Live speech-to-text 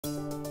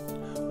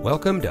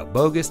Welcome to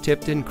Boggus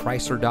Tipton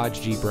Chrysler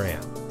Dodge Jeep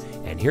Ram.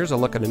 And here's a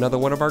look at another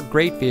one of our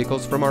great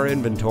vehicles from our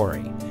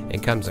inventory.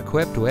 It comes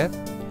equipped with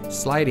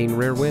sliding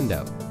rear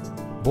window,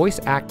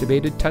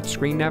 voice-activated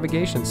touchscreen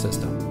navigation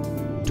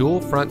system,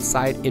 dual front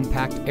side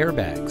impact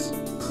airbags,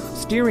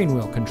 steering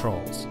wheel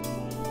controls,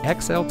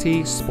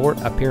 XLT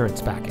Sport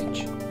Appearance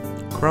Package,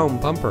 chrome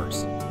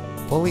bumpers,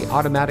 fully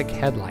automatic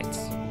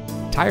headlights,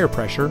 tire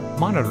pressure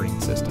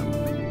monitoring system,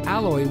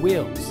 alloy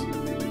wheels,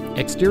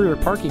 exterior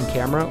parking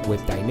camera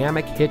with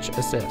dynamic hitch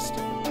assist,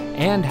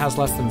 and has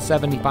less than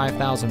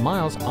 75,000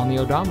 miles on the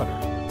odometer.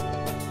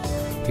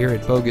 Here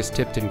at Boggus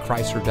Tipton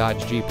Chrysler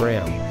Dodge Jeep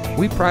Ram,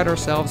 we pride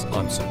ourselves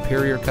on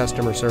superior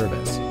customer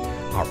service.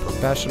 Our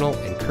professional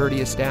and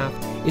courteous staff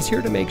is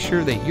here to make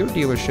sure that your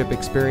dealership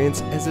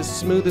experience is as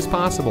smooth as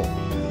possible,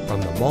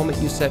 from the moment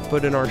you set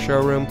foot in our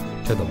showroom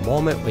to the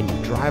moment when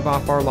you drive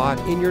off our lot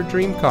in your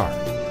dream car.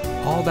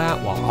 All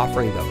that while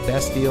offering the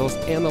best deals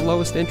and the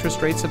lowest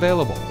interest rates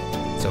available.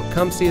 So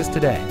come see us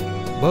today.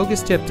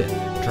 Boggus Tipton,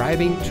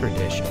 driving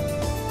tradition.